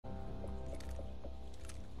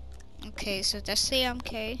Okay, so that's the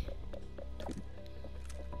MK.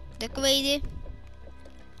 Decorated.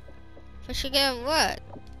 But you get what?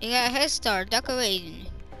 You got a head start, decorating.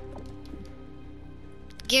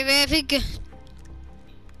 Give every good.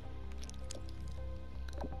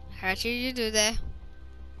 How should you do that?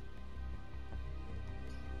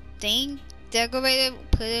 Think, decorate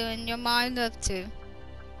it, put it in your mind up to.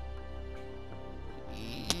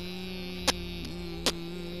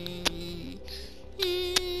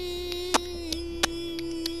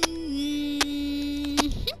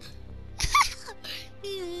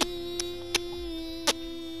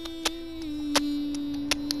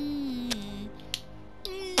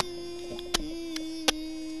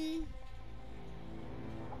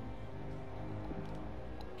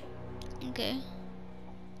 Okay.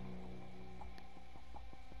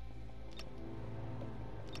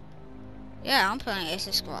 Yeah, I'm playing as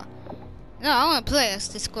the squad. No, I want to play as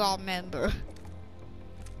the squad member.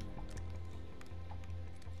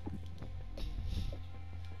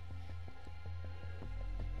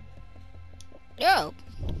 Yo,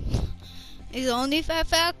 is only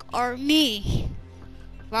Fat or me?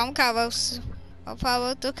 I'm Carlos. I'll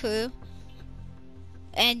follow the crew.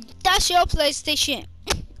 And that's your PlayStation.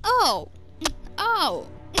 Oh, oh,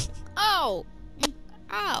 oh,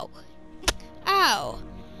 ow, ow.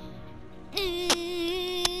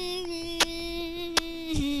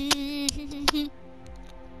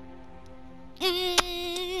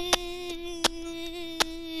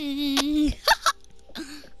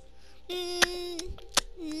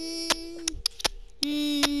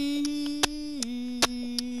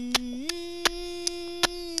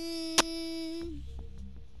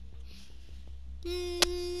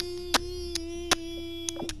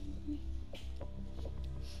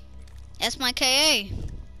 That's my KA.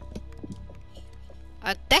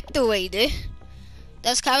 I decorated.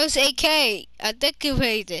 That's Carlos AK. I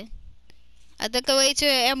decorated. I decorated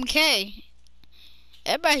MK.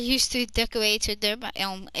 Everybody used to decorate their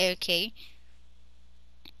AK.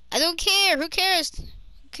 I don't care. Who cares?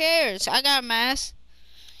 Who cares? I got a mask.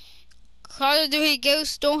 Call of Duty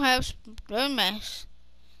Ghosts don't have their mask.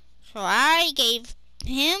 So I gave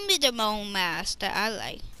him the own mask that I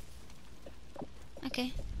like.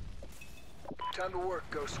 Okay. Time to work,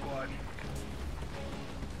 Ghost Squad.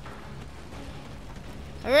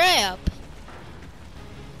 Hurry up.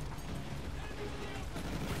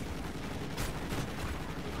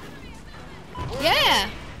 Yeah.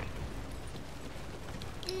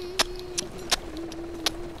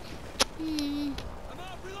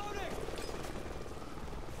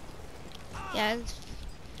 Yeah.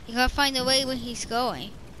 You gotta find a way when he's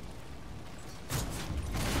going.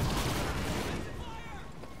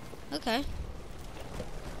 Okay.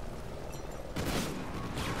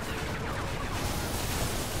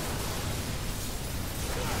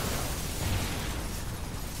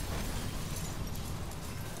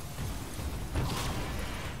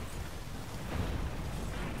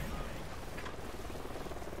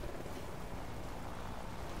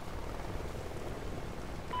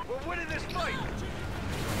 We're winning this fight.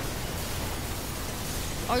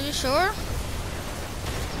 Are you sure?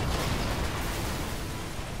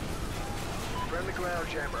 Friendly ground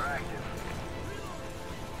jammer active.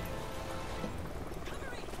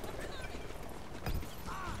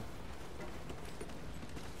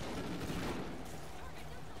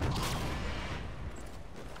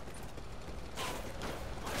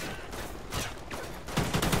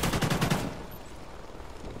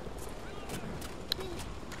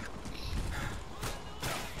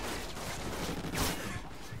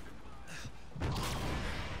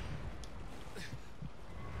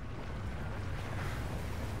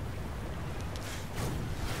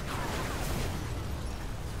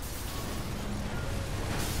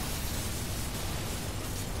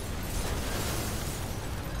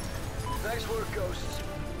 Nice work, Ghosts.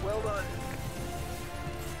 Well done.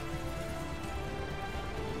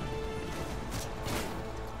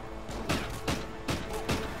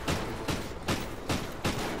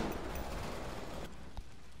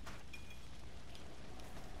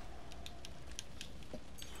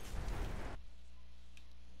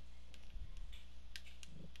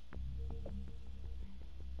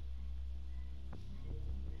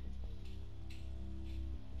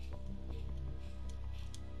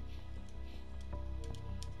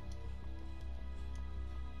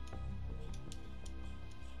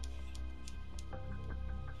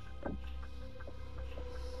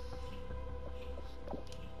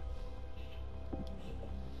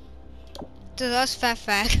 So that's Fat.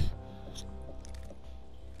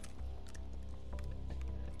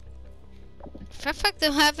 Fat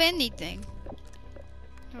don't have anything.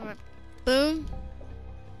 Alright. Boom.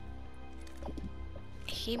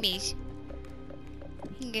 he needs.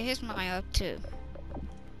 He can get his mind up too.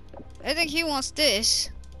 I think he wants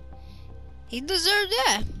this. He deserved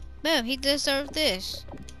that. No, he deserved this.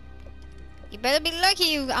 You better be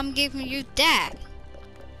lucky I'm giving you that.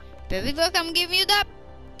 Baby, look, I'm giving you that.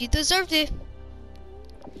 You deserved it.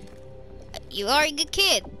 You are a good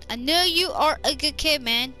kid. I know you are a good kid,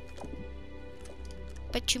 man.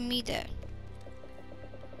 But you mean that.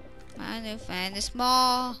 My new friend is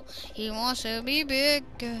small. He wants to be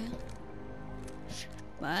bigger.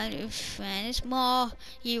 My new friend is small.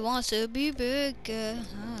 He wants to be bigger.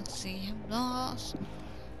 I see him lost.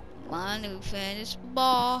 My new friend is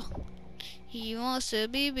small. He wants to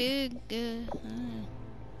be bigger.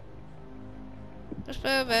 That's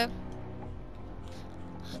bad.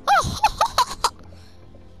 Oh!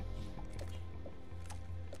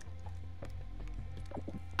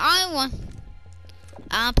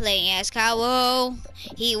 I'm playing as Cowell.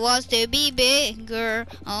 He wants to be bigger.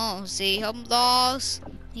 Oh, see him lost.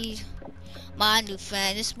 My new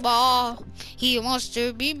friend is small. He wants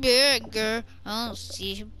to be bigger. Oh,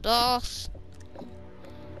 see him lost.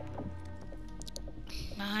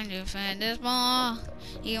 My new friend is small.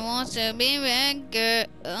 He wants to be bigger.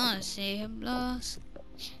 Oh, see him lost.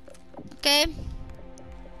 Okay.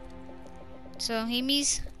 So he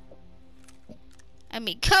means.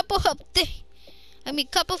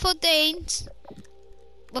 Couple of things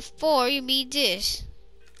before you meet this.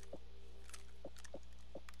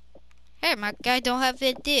 Hey, my guy don't have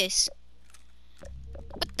it this.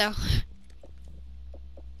 What the?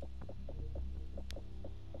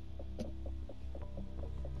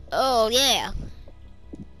 Oh yeah.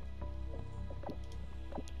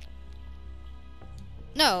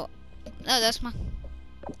 No, that's my.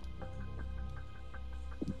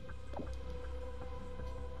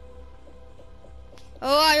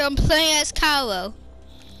 Oh, I am playing as Cowell.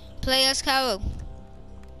 Play as Cowell.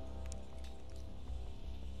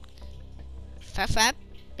 Fap.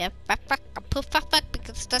 Yeah, Fap. I put Fap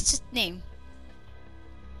because that's his name.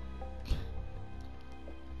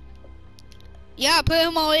 Yeah, I put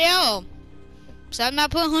him on yellow. So I'm not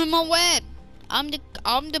putting him on red. I'm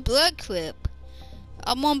the blood clip.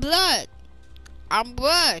 I'm on blood. I'm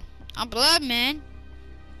blood, man.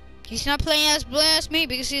 He's not playing as blood as me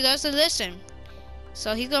because he doesn't listen.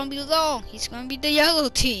 So he's gonna be alone. He's gonna be the yellow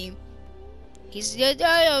team. He's the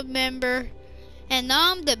yellow member, and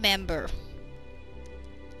I'm the member.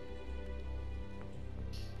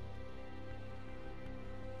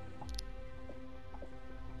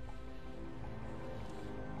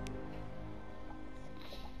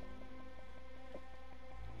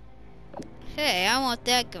 Hey, I want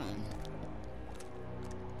that gun.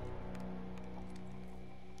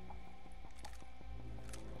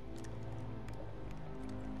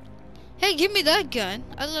 Hey, give me that gun.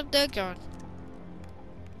 I love that gun.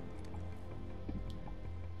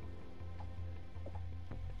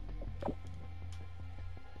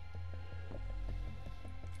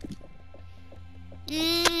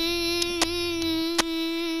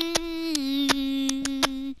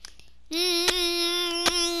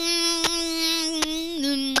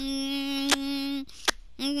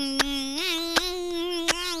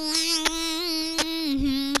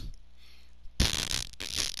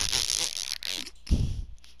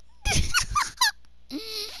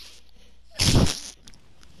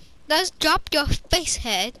 Let's drop your face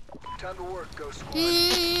head. Time to work, Ghost Squad.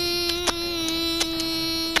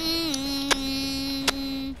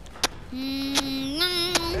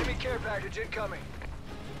 Enemy care package incoming.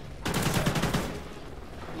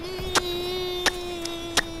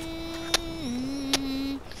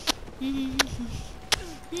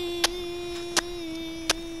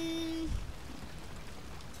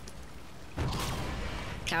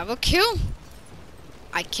 Double kill.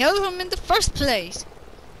 I killed him in the first place.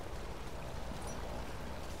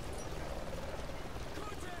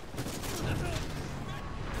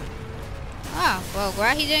 Ah, well,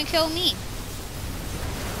 glad he didn't kill me.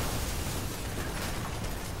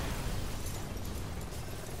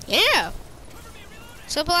 Yeah.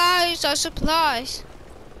 Supplies are supplies.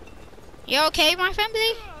 You okay, my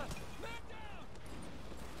family?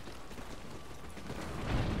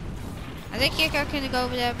 I think you're gonna go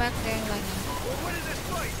over there, back there, like now. We're winning this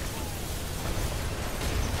fight.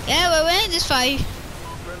 Yeah, we're winning this fight.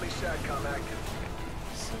 Friendly SATCOM active.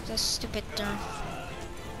 So that's stupid turn.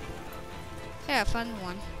 Yeah, I found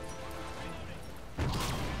one.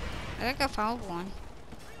 I think I found one.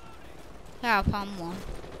 Yeah, I found one.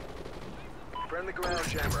 Friendly ground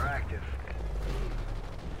jammer active.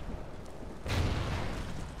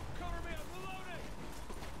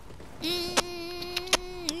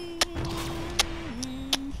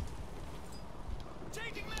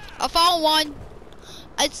 I found one.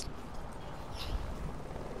 It's.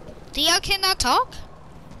 Theo cannot talk?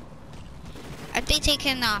 I think they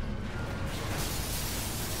cannot.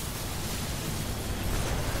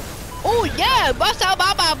 Oh yeah, basta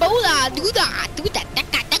baba bola, do that,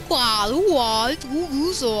 that quả,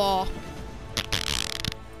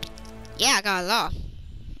 yeah, I got a lot.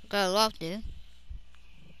 Got a lot, dude.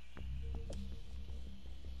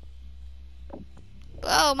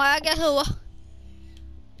 Oh my, I got a lot.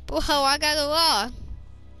 Whoa, I got a lot.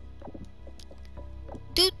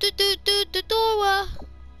 Do.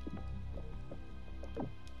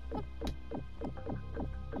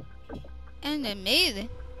 And amazing.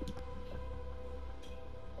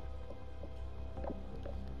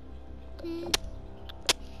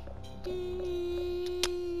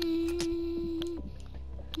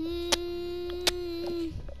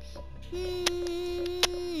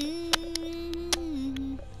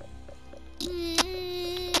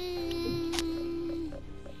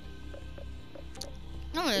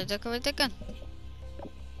 No, let's decorate the gun.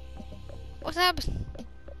 What's happened?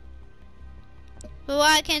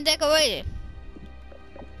 Why I can't decorate it?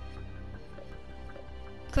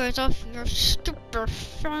 Cause of your stupid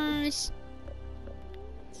face.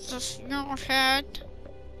 Just your head.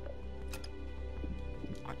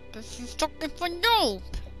 This is talking for noob.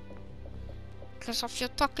 Cause of you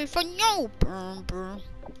talking for noob.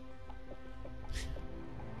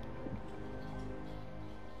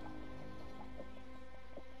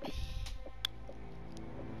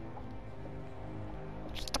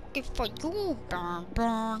 Talking for you,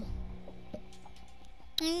 burn.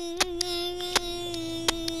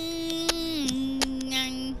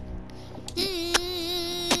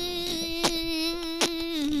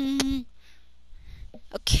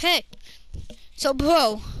 Okay, so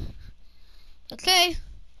bro, okay.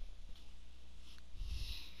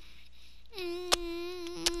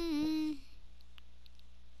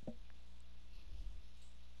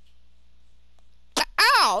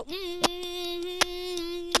 Ow!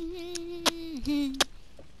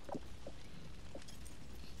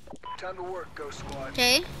 Time to work, Ghost Squad.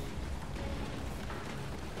 Okay.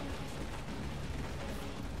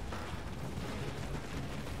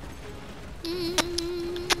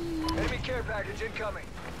 Enemy care package incoming.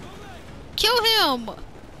 Kill him!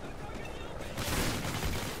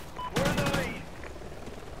 We're in the lead.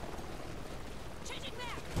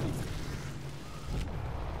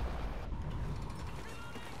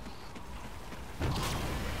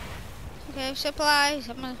 Okay, supplies.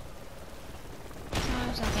 I'm gonna.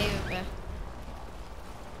 Oh, some baby bear.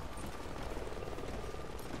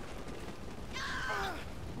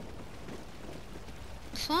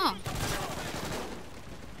 What's wrong?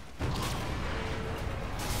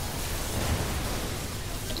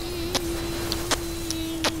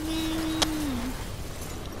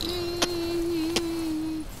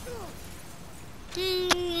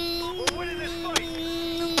 We're winning this fight.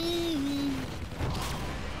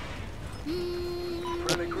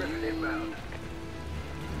 Friendly Griffin inbound.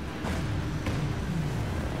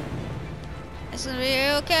 It's gonna be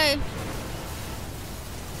okay.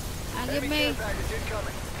 I give Enemy me. care package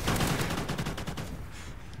incoming.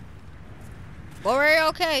 We're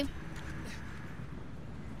okay.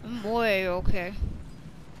 We're okay.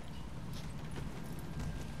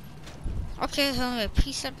 Okay, so I'm a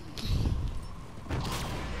piece of.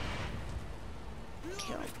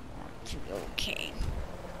 Okay.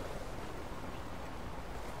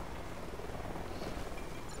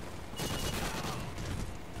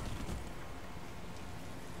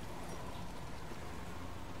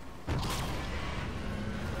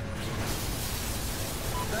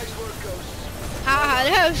 Nice work, Ghosts. How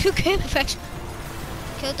you killed the fish?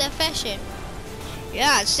 Killed that fishing.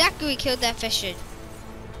 Yeah, Zachary killed that fishing.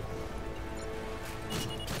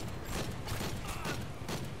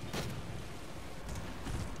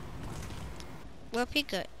 Where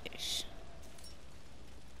Pika is.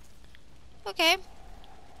 Okay.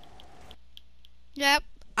 Yep.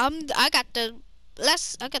 I got the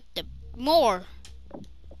less. I got the more.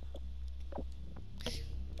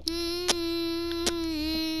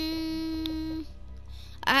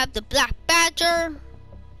 I have the Black Badger.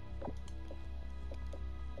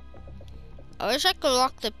 I wish I could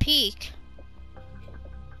lock the peak.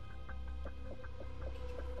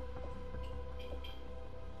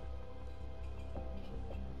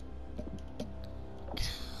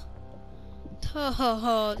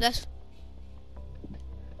 Oh, that's.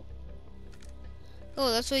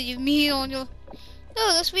 Oh, that's what you mean on your.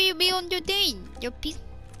 No, that's what you mean on your thing. Your piece.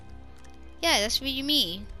 Yeah, that's what you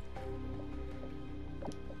mean.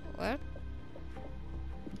 What?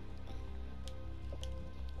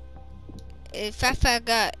 If I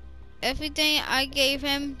forgot everything I gave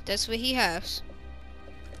him, that's what he has.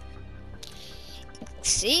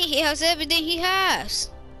 See, he has everything he has.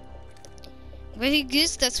 What he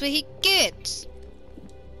gets, that's what he gets.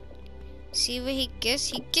 See what he gets?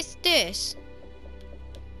 He gets this.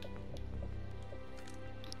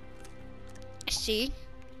 See?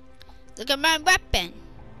 Look at my weapon.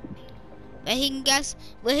 But he can guess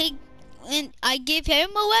when I give him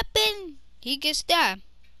a weapon, he gets that.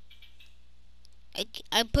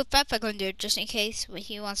 I put Fatback on there just in case when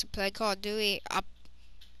he wants to play Call of Duty.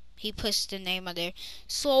 He puts the name on there.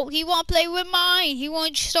 So he won't play with mine. He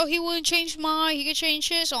won't change mine. He can change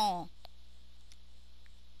his own.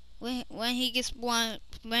 When he gets one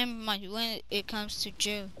when it comes to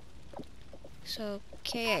June. So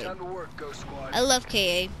KA. Time to work, Ghost Squad. I love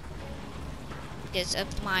KA. Because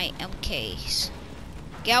of my MKs.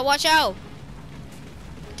 You gotta watch out.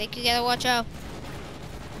 I think you gotta watch out.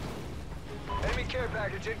 Enemy care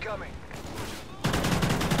package incoming.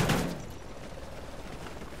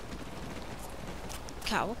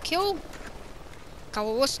 Cow kill.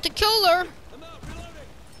 Cow was the killer.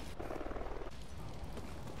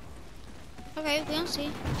 Okay, we don't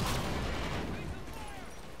see.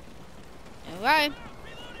 Alright.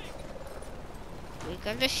 We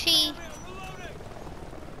gotta see.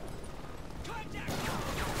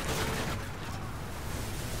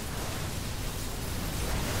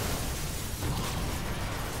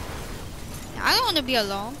 I don't want to be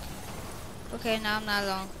alone. Okay, now I'm not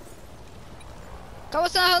alone.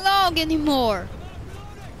 Cowa's not alone anymore.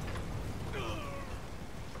 We're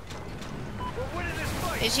winning this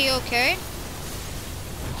fight. Is he okay?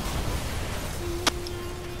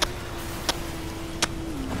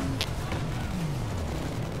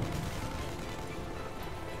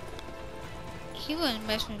 He wouldn't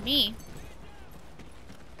mess with me.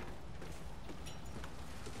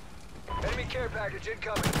 Enemy care package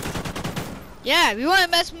incoming. Yeah, we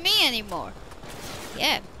won't mess with me anymore.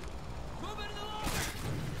 Yeah.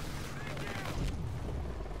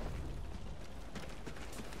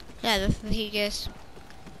 Yeah, that's what he gets.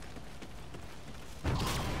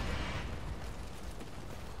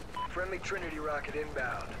 Friendly Trinity rocket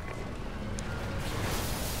inbound.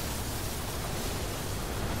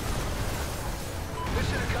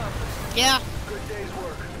 Mission accomplished. Yeah. Good day's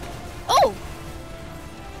work. Oh!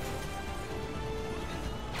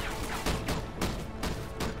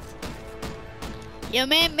 Your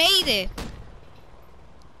man made it.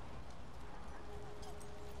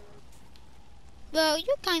 Well,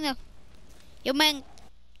 you kind of. Your man.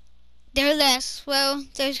 They're less. Well,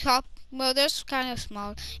 there's top. Well, there's kind of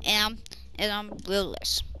small, and I'm real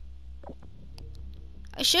less.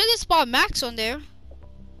 I should have spot Max on there.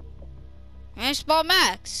 I spot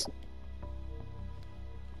Max.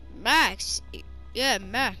 Max. Yeah,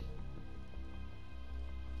 Max.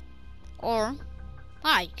 Or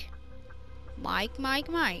Mike. Mike.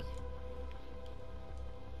 Mike.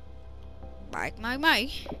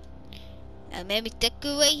 And maybe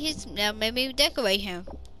decorate him.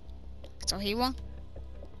 So he won't.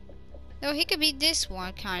 No, he could be this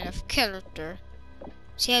one kind of character.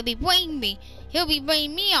 See, he'll be bringing me. He'll be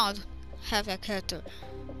bringing me on. Have that character.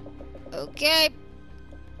 Okay.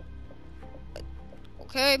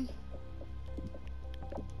 Okay.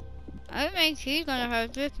 I think he's gonna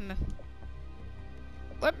have with me.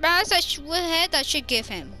 What head I should give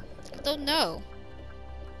him? I don't know.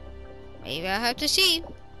 Maybe I have to see.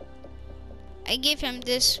 I give him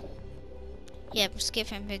this. Yeah, let's give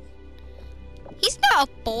him it. He's not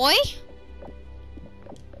a boy.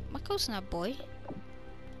 Michael's not a boy.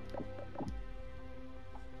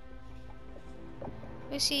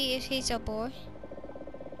 Let's see if he's a boy.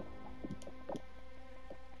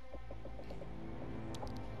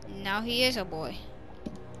 Now he is a boy.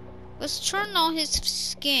 Let's turn on his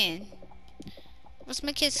skin. Let's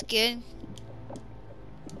make his skin.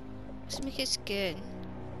 Let's make his skin.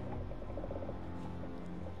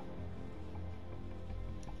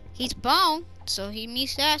 He's brown, so he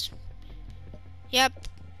means that. Yep,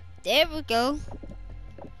 there we go.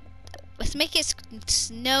 Let's make it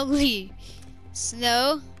snowy.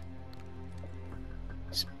 Snow.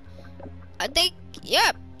 I think,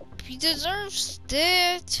 yep, he deserves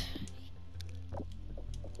it.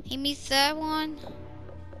 He meets that one.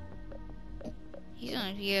 He's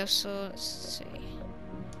on here, so let's see.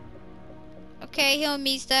 Okay, he'll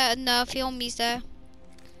meet that enough. He'll meet that.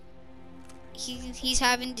 He's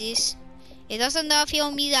having this. It doesn't know if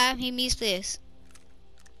he'll meet that. He meets this.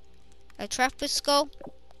 A traffic skull.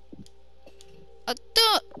 A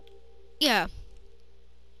thought. Yeah.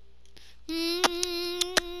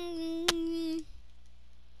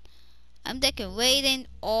 I'm decorating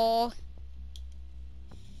all.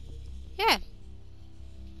 Yeah.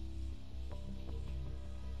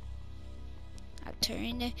 I'll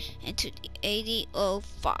turn it into the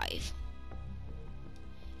 8005.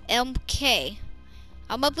 MK.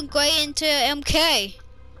 I'm upgrading into MK.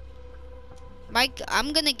 Mike,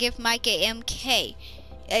 I'm gonna give Mike a MK.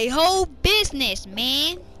 A whole business,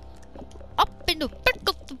 man. Up in the back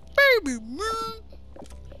of the baby, man.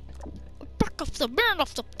 Back of the man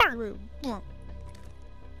of the baby, man.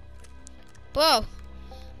 Bro,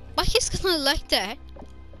 Mike is gonna like that.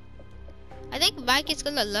 I think Mike is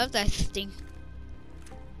gonna love that thing.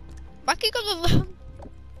 Mike is gonna love.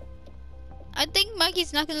 I think Mike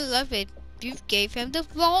is not gonna love it. You gave him the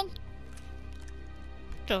wrong.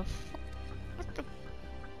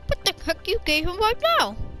 What the heck you gave him right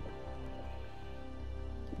now?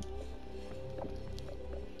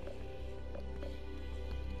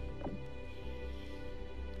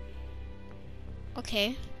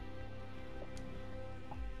 Okay.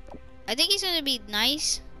 I think he's gonna be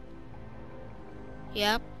nice.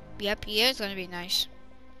 Yep, he is gonna be nice.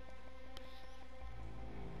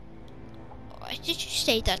 Why did you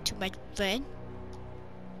say that to my friend?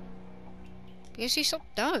 Because he's so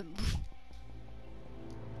dumb.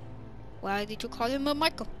 Why did you call him a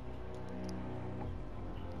Michael?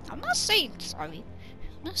 I'm not saying sorry.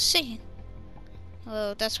 I'm not saying.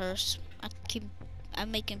 Oh, that's hers.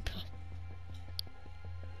 I'm making.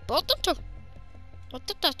 But don't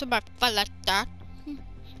talk to my friend like that.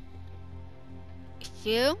 If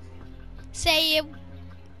you say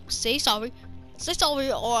sorry,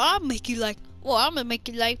 or I'll make you like, or I'm gonna make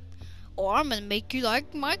you like, or I'm gonna make you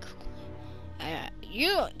like Mike. I'm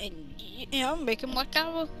making like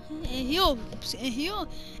and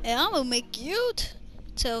I'm gonna make you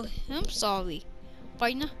tell him sorry.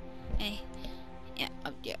 Right now,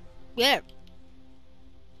 yeah.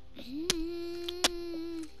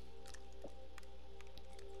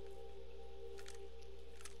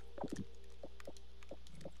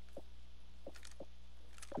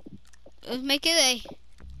 Let's make it a.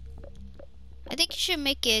 I think you should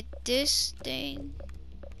make it this thing.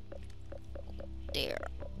 There.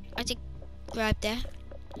 I think grab that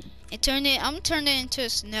and turn it. I'm gonna turn it into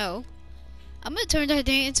snow. I'm gonna turn that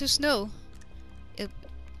thing into snow.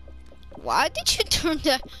 Why did you turn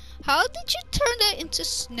that? How did you turn that into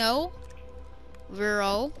snow?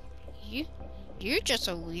 Weirdo. You're just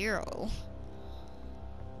a weirdo.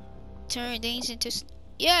 Turn things into.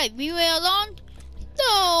 Yeah, me way along.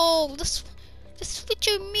 No, that's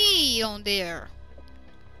feature me on there.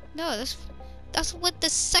 No, that's with the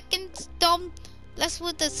second stump. That's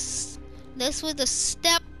with the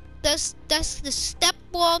step. That's the step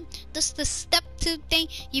one. That's the step two thing.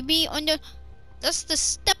 You mean on the. That's the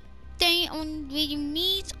step thing on where you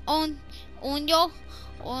meet on your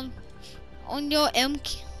MK. On your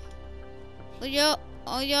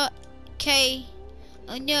K.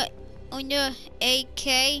 On your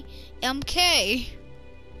AK MK.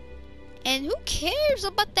 And who cares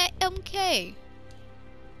about that MK?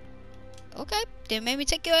 Okay, then maybe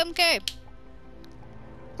take your MK.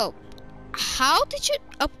 Oh, how did you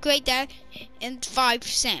upgrade that in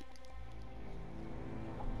 5%?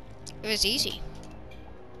 It was easy.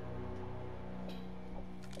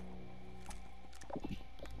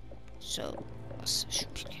 So,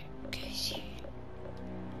 okay,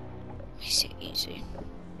 is it easy?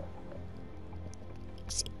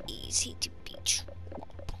 It's easy to be true.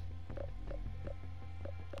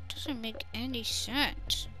 Doesn't make any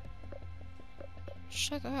sense.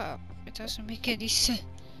 Shut up. It doesn't make any sense.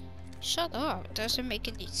 Shut up. It doesn't make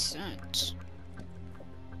any sense.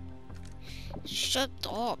 Shut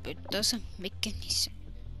up. It doesn't make any sense.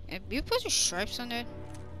 Have you put stripes on that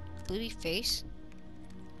booty face?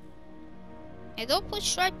 And don't put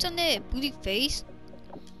stripes on that booty face.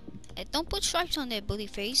 And don't put stripes on that booty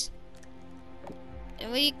face. And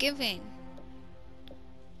what are you giving?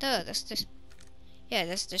 Duh, that's this. Yeah,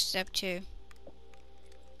 that's the step 2.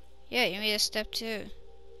 Yeah, you made a step 2.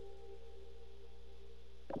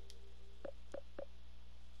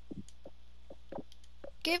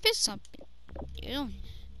 Give it something. You don't.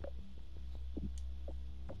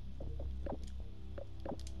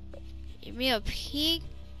 Give me a pig.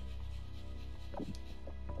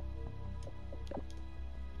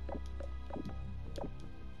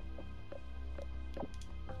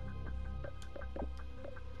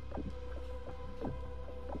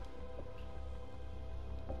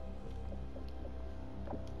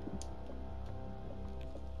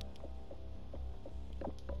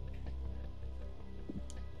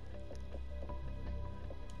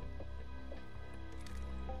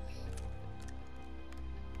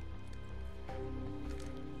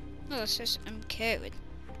 Oh, it says MK with.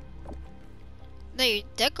 No, you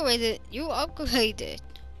decorated. You upgraded.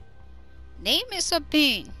 Name is a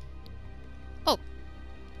bean. Oh.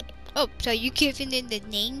 Oh, so you giving it the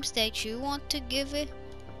names that you want to give it?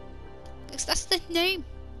 Because that's the name.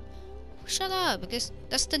 Shut up, because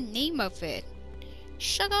that's the name of it.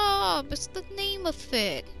 Shut up, it's the name of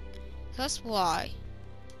it. That's why.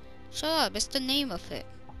 Shut up, it's the name of it.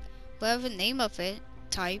 Whatever name of it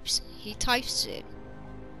types, he types it.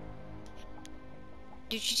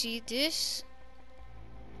 Did you see this?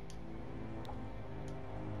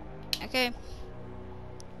 Okay.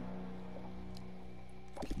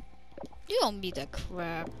 You don't need that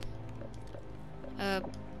crap.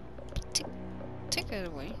 Take it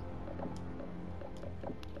away.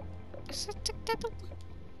 I said take that away.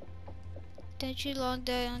 Did you long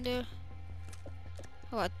down there?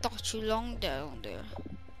 Oh, I thought you long down there.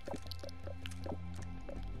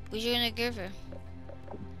 What you gonna give her?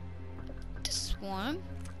 This one?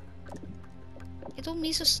 It don't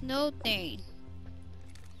mean a snow thing.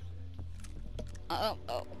 Oh,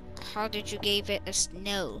 how did you give it a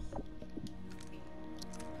snow?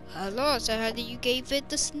 Hello, so how did you give it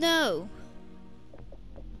the snow?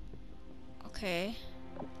 Okay,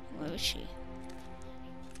 where is she?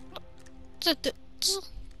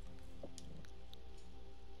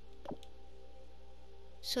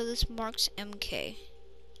 So this marks MK.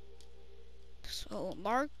 So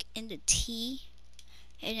mark in the T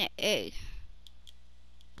and an A.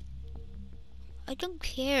 I don't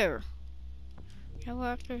care. No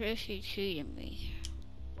after if he cheated me.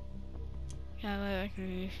 No after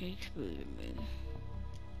if he cheated me.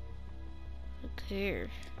 Who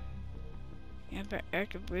cares? Never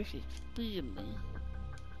after if he cheated me.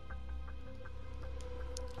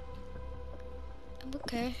 I'm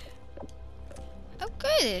okay.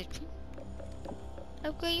 Upgrade it.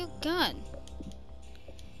 Upgrade your gun.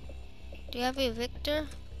 Do you have a Victor?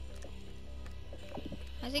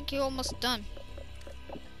 I think you're almost done.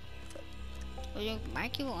 Or you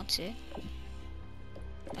Mikey wants it.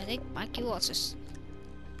 I think Mikey wants us.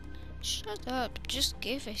 Shut up. Just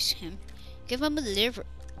give it him. Give him a livery.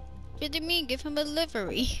 What do you mean? Give him a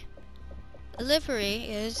livery. A livery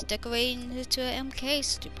is decorating it to an MK,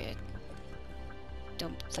 stupid.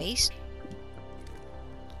 Dumb face.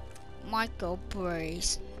 Michael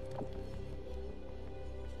Brace.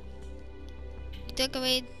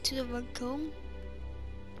 Decorate to the raccoon.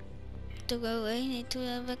 Decorate to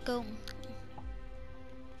the raccoon.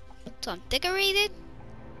 So I'm decorated.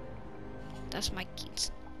 That's my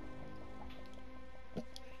kids.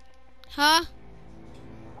 Huh?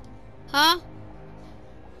 Huh?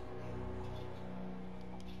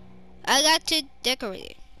 I got to decorate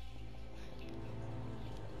it.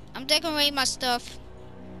 I'm decorating my stuff.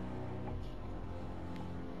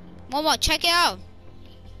 Momo, check it out.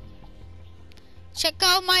 Check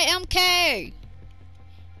out my MK.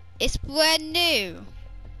 It's brand new.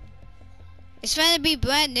 It's gonna be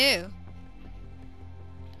brand new.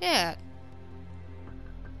 Yeah.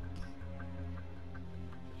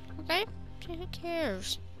 Okay. Who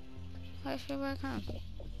cares? I feel like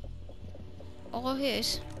all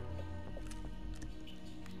his.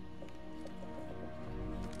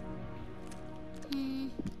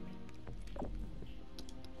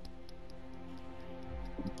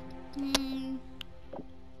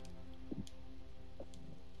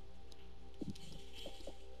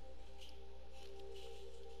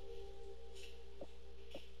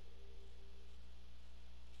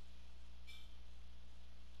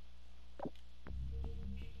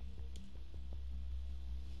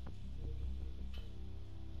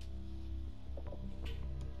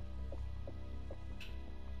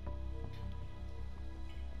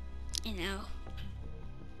 You know,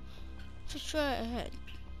 just try ahead.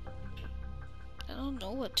 I don't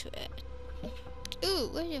know what to add. Ooh,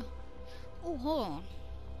 where you? Oh, hold on.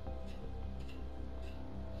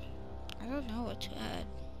 I don't know what to add.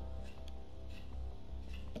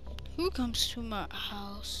 Who comes to my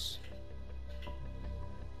house?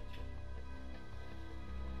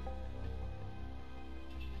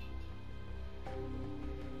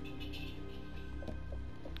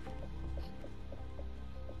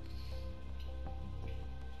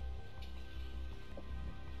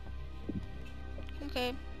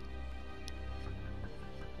 Okay.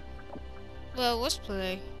 Well, let's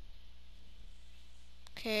play.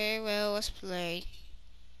 Okay, well, let's play.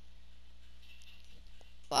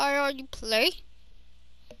 Why are you play?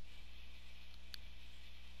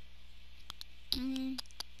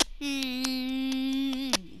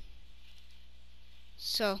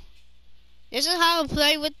 So, this is how to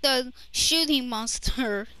play with the shooting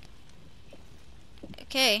monster.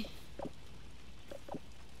 Okay.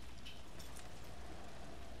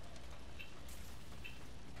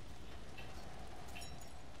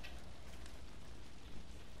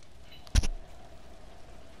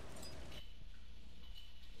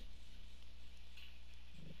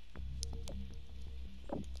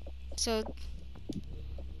 So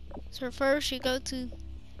first you go to.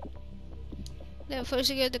 Yeah, first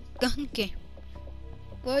you go to gun game.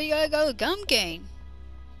 Well, you gotta go to gun game.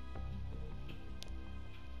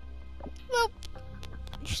 Well,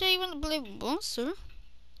 you say you want to play monster.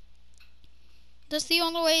 That's the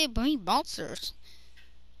only way to play monsters.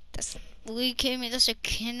 That's. Are you kidding me? That's a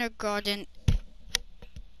kindergarten.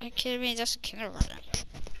 Are you kidding me? That's a kindergarten.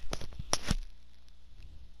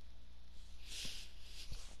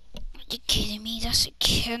 Are you kidding me? That's a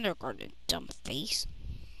kindergarten, dumb face.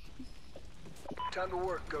 Time to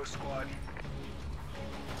work, Ghost Squad.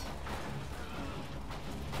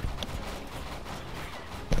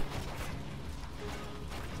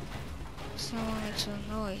 Someone makes a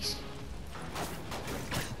noise.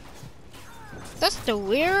 That's the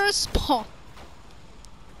weirdest part.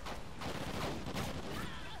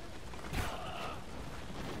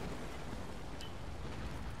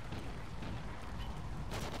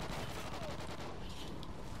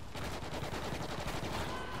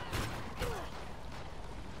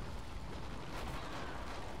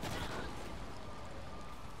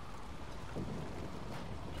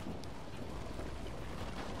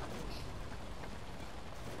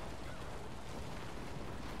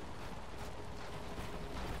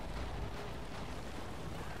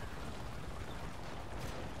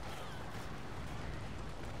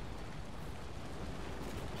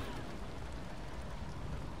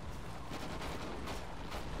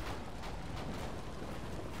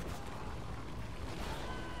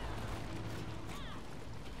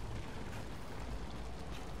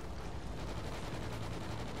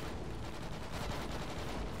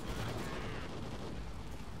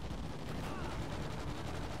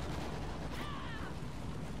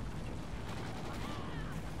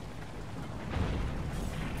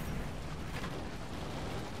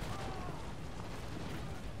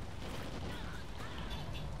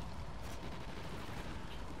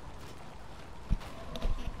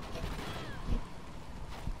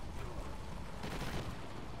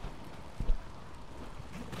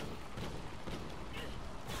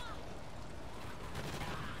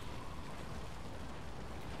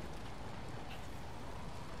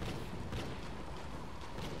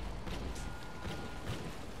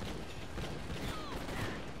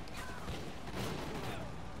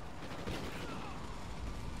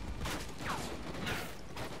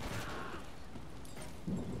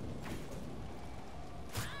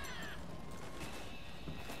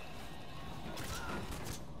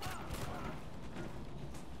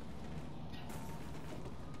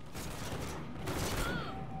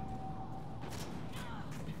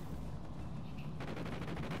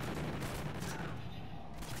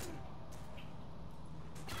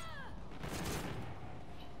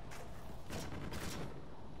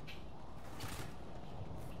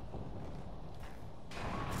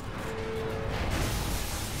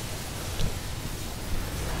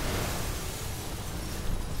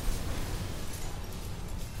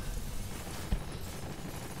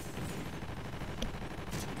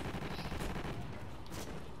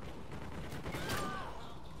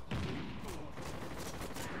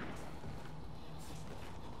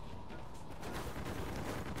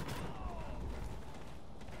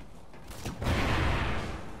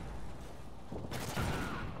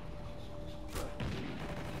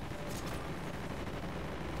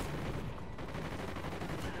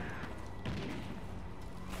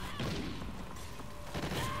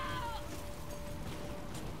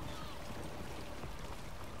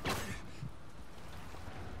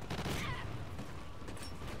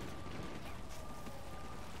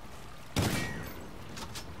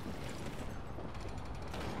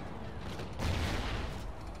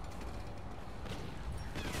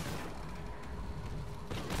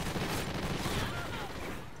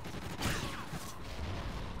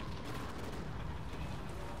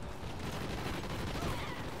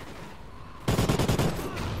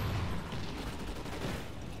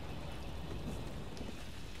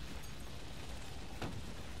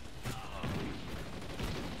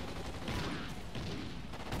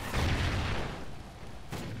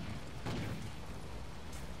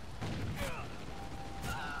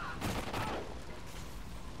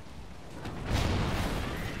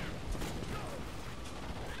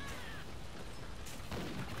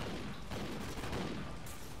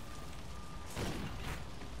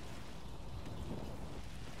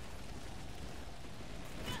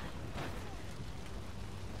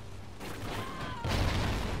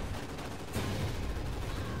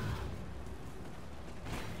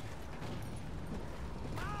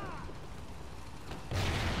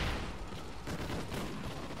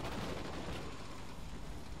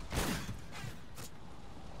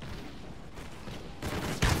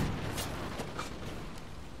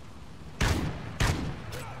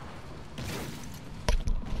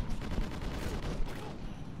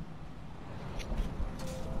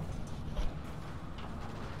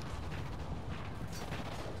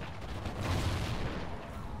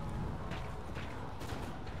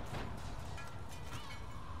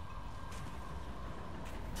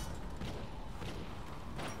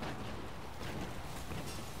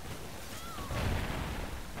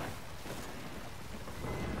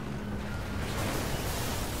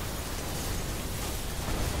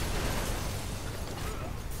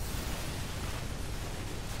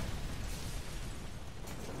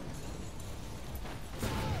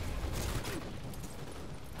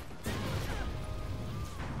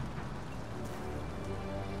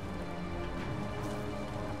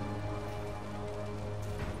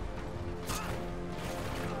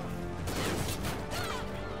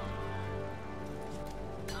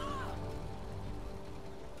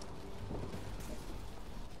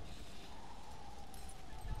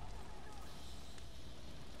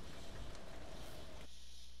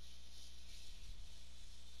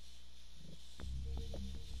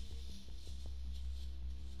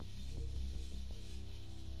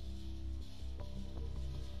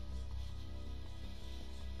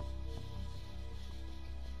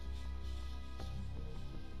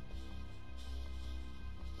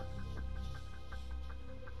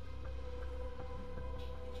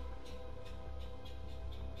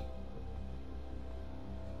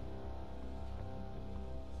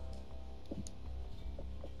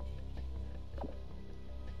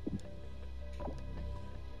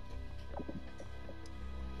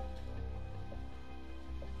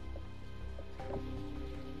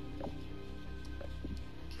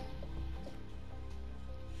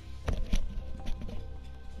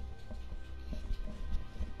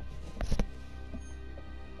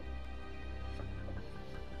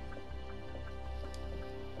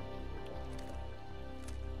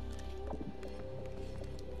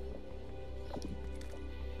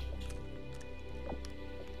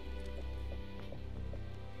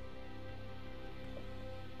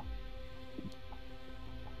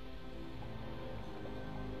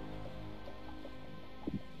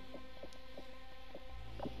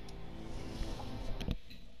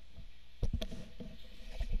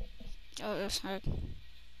 Oh, that's hard.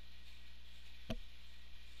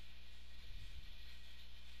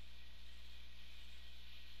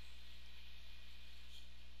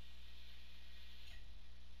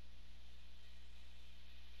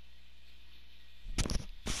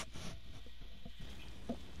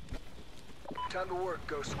 Time to work,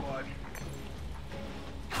 Ghost Squad.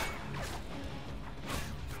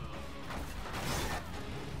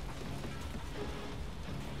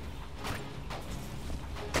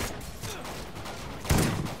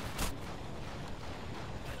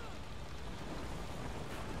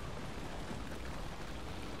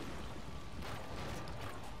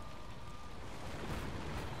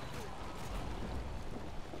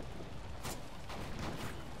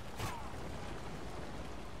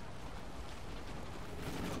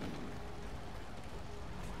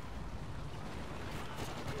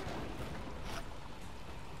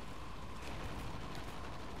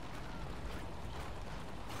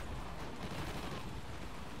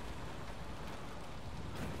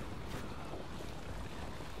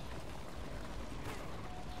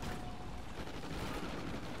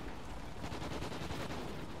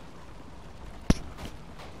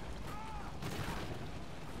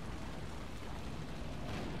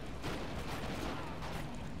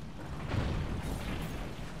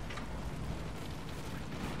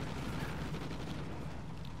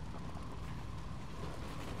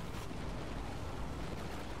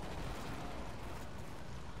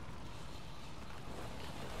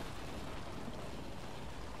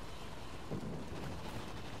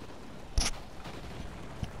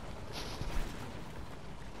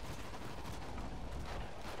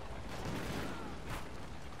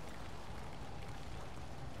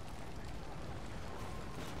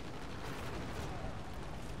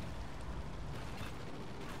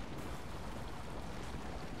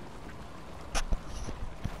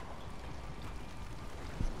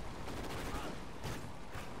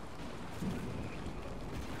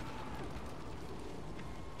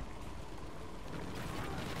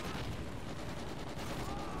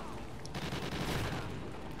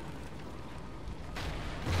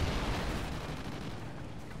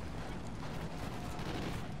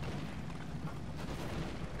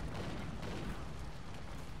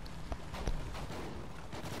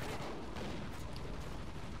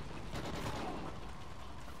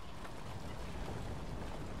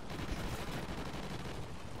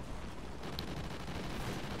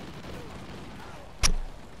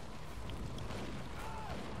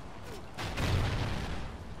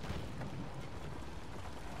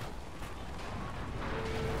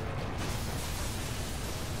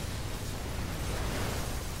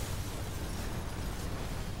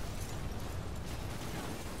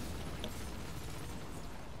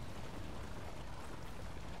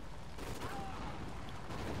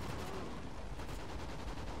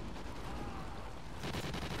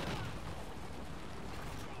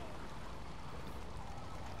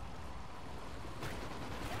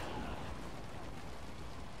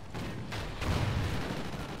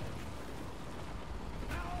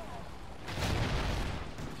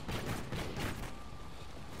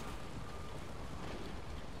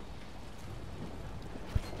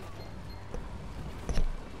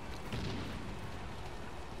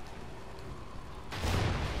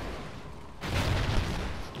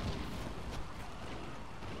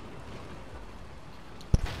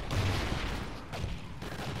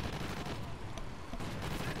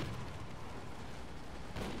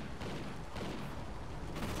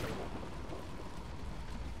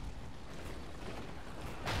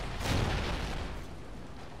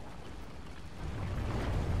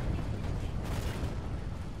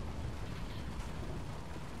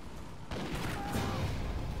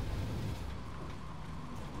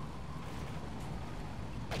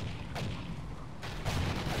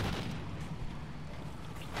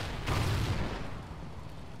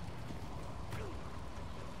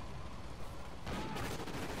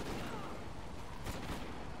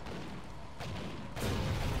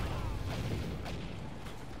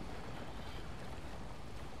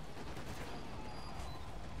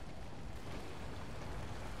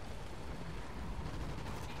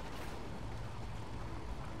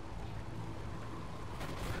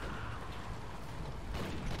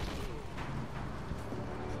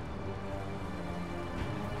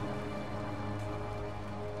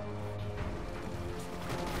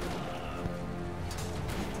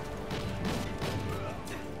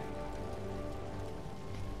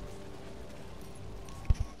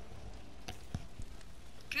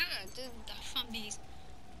 didn't die from these.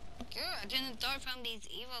 Girl, I didn't die from these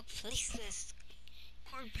evil places.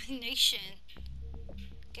 Combination.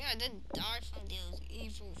 Girl, I didn't die from those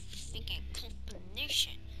evil freaking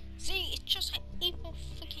combination. See, it's just an evil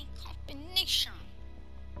freaking combination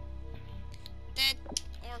that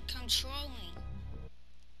are controlling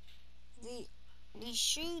the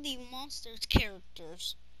shooty monsters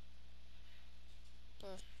characters.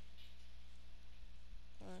 But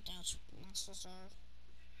that's necessary.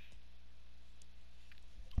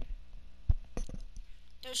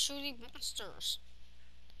 They're shooty monsters.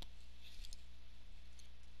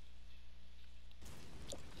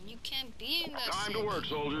 You can't be in that Time city. to work,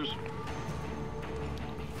 soldiers.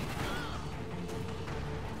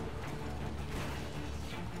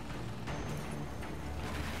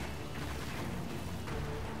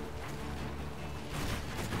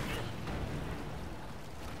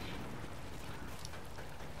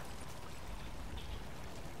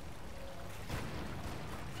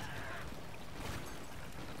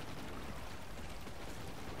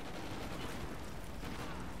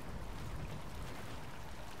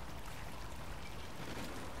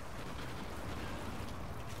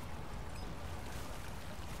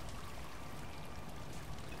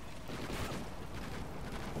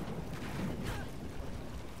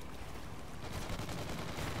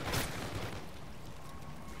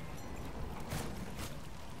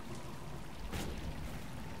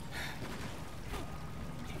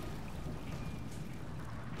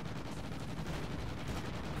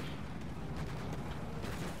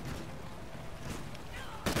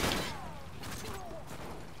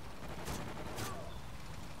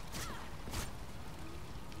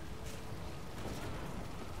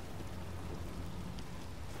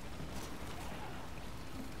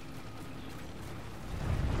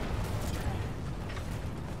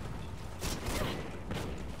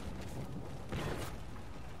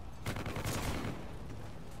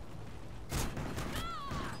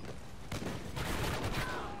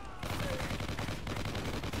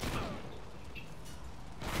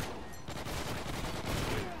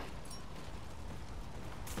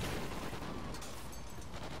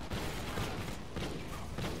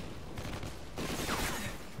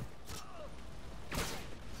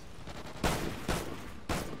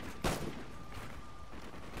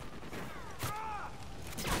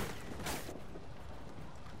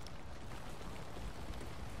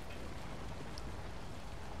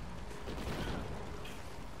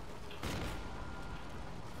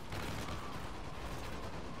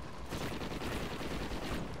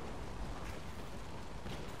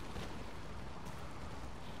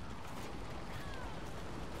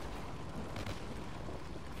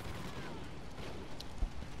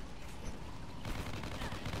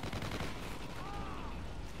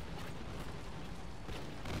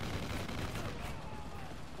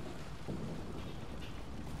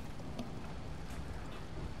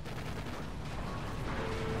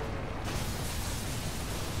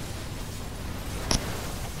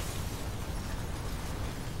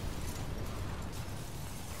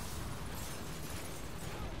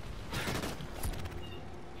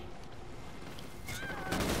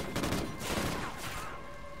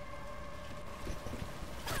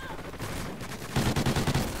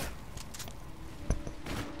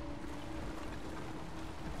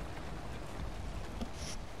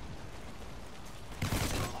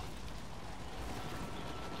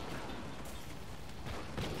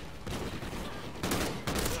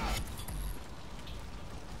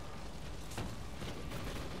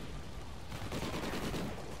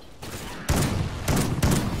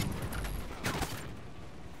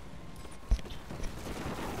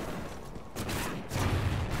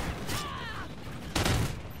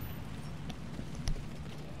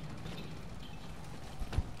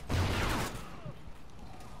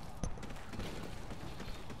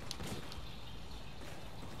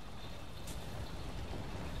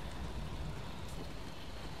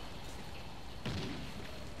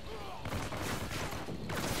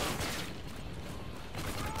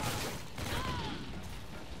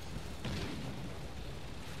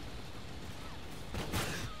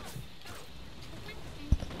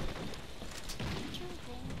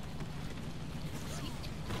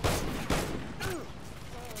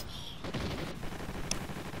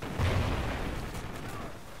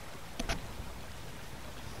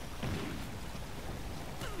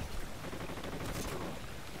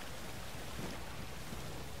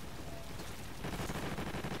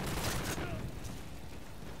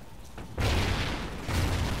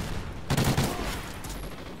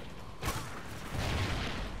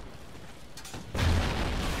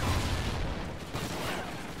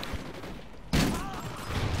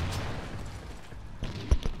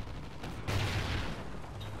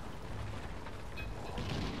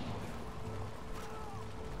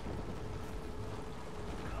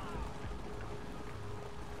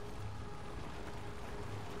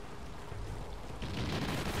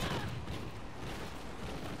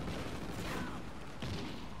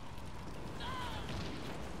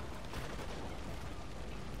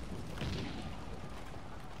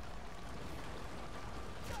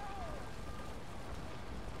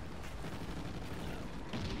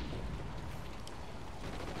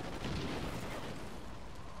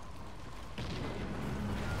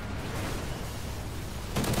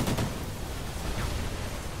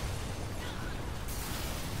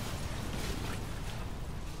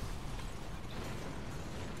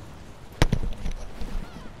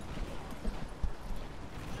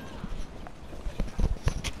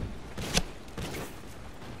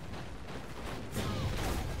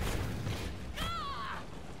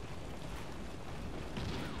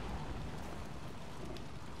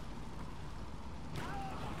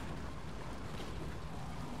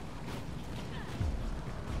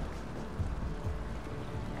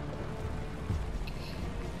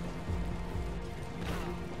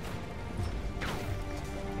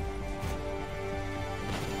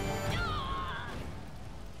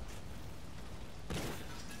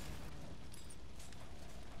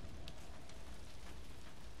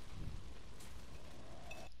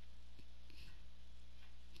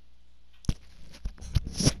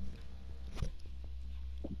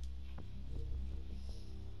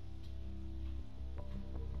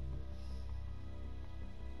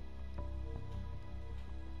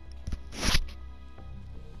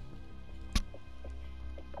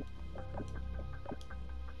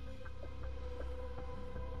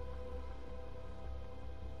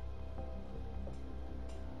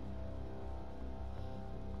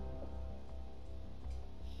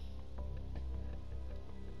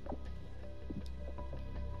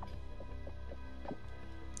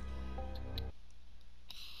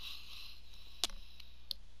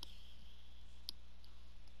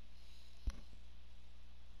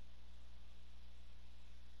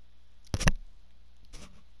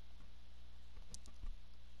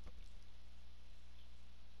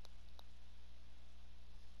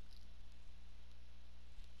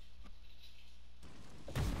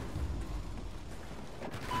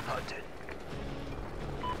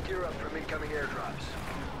 Gear up for incoming airdrops.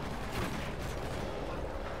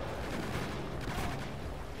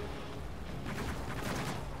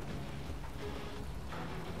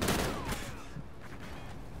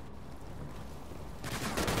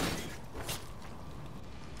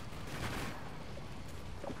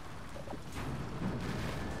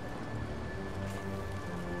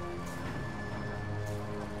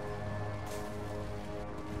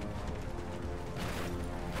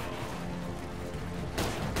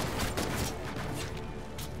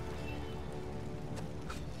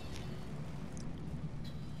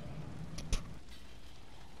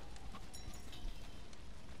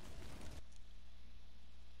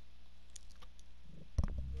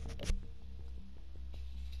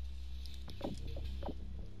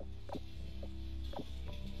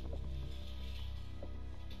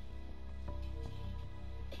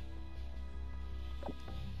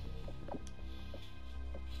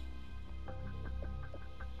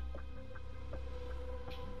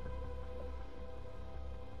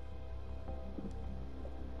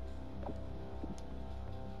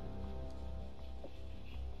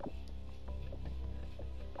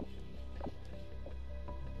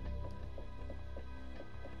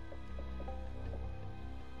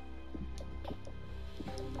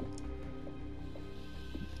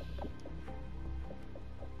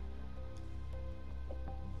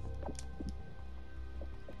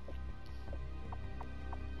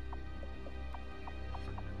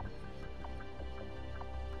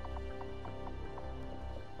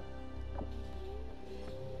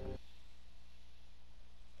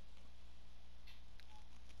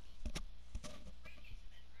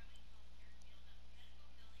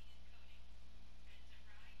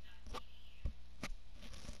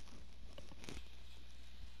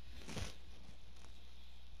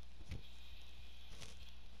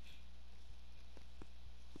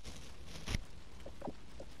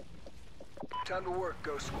 Time to work,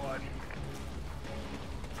 Ghost Squad.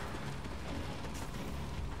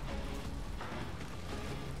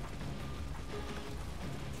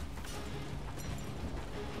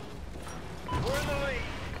 We're in the lead.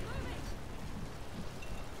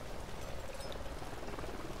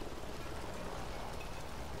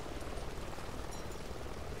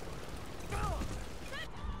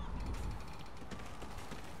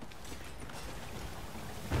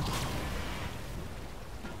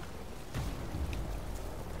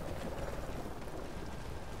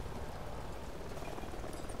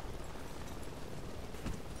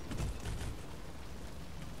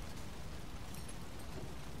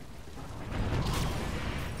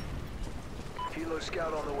 Kilo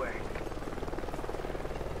Scout on the way.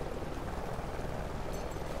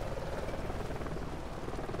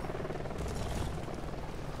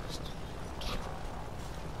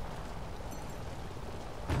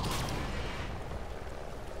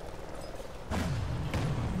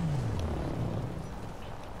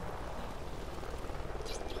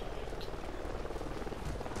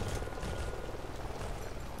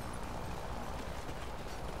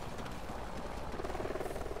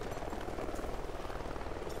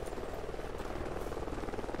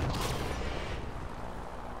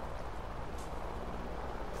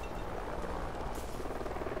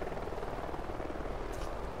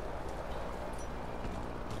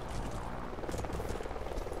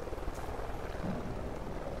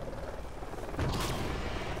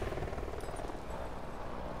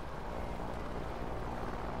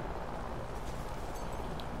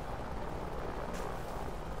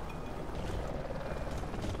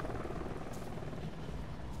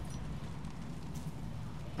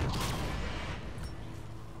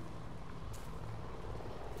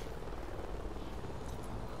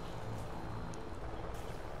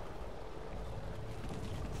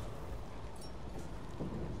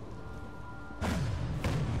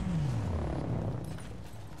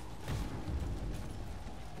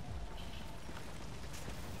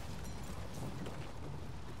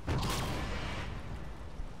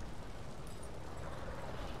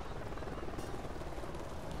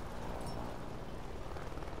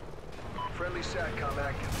 Friendly SATCOM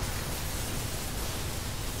active.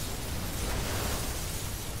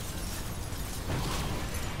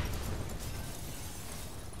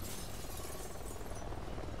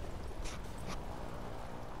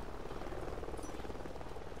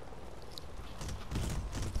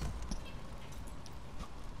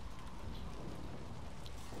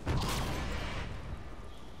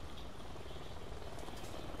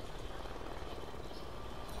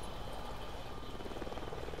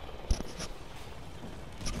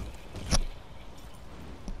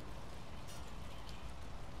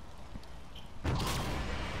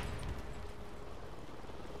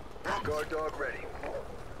 Guard dog ready.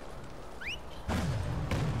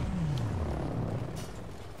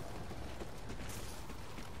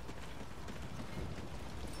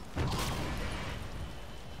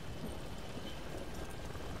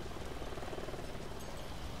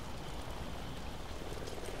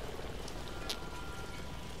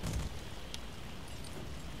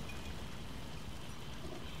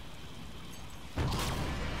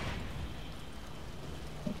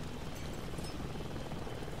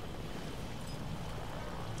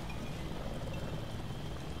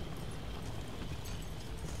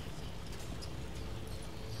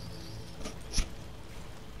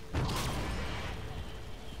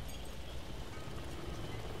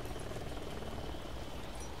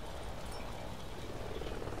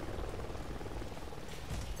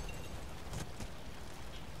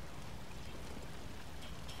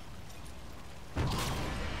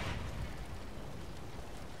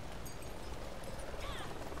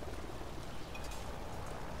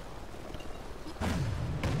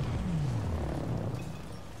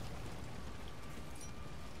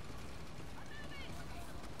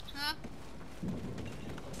 Huh?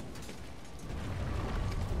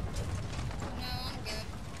 No, I'm good.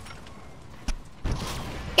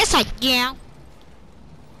 Yes, I am.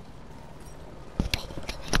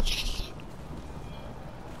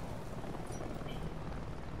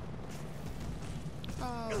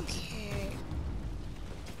 Okay.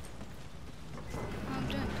 I'm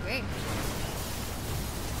doing great.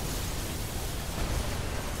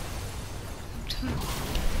 I'm doing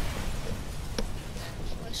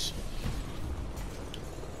fleshy.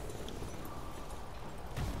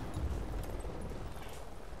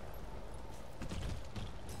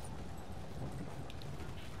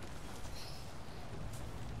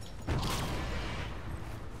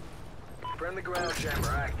 Friendly ground jammer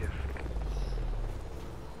active.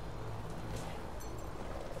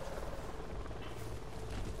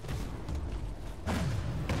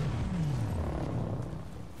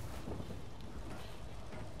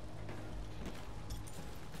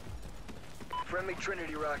 Friendly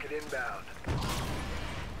Trinity rocket inbound.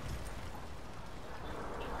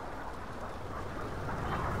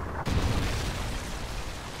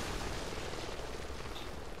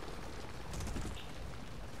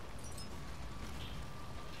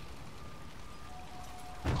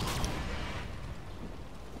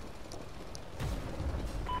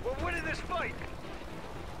 We're winning this fight!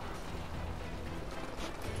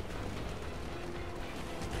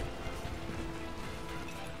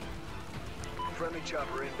 Friendly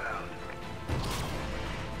chopper inbound.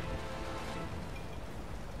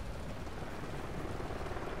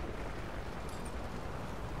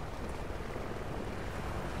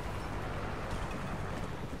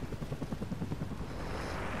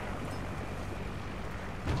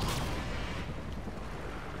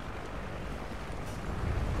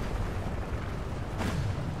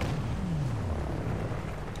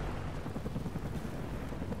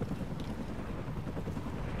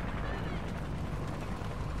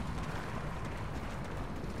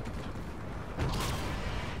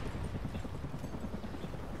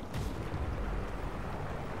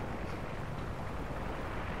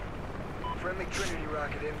 Friendly Trinity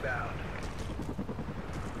rocket inbound.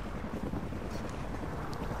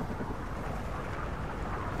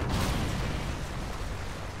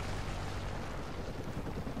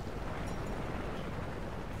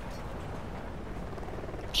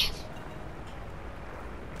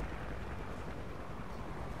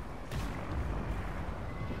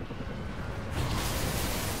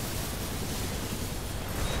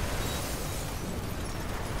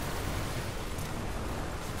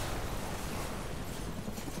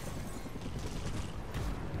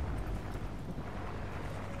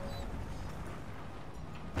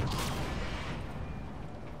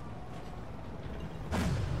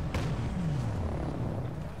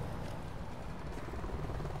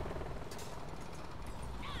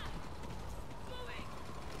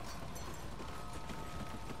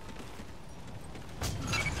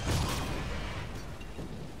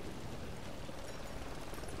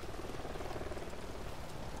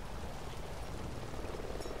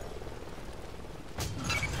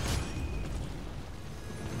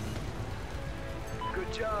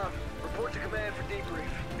 Good job. Report to command for debrief.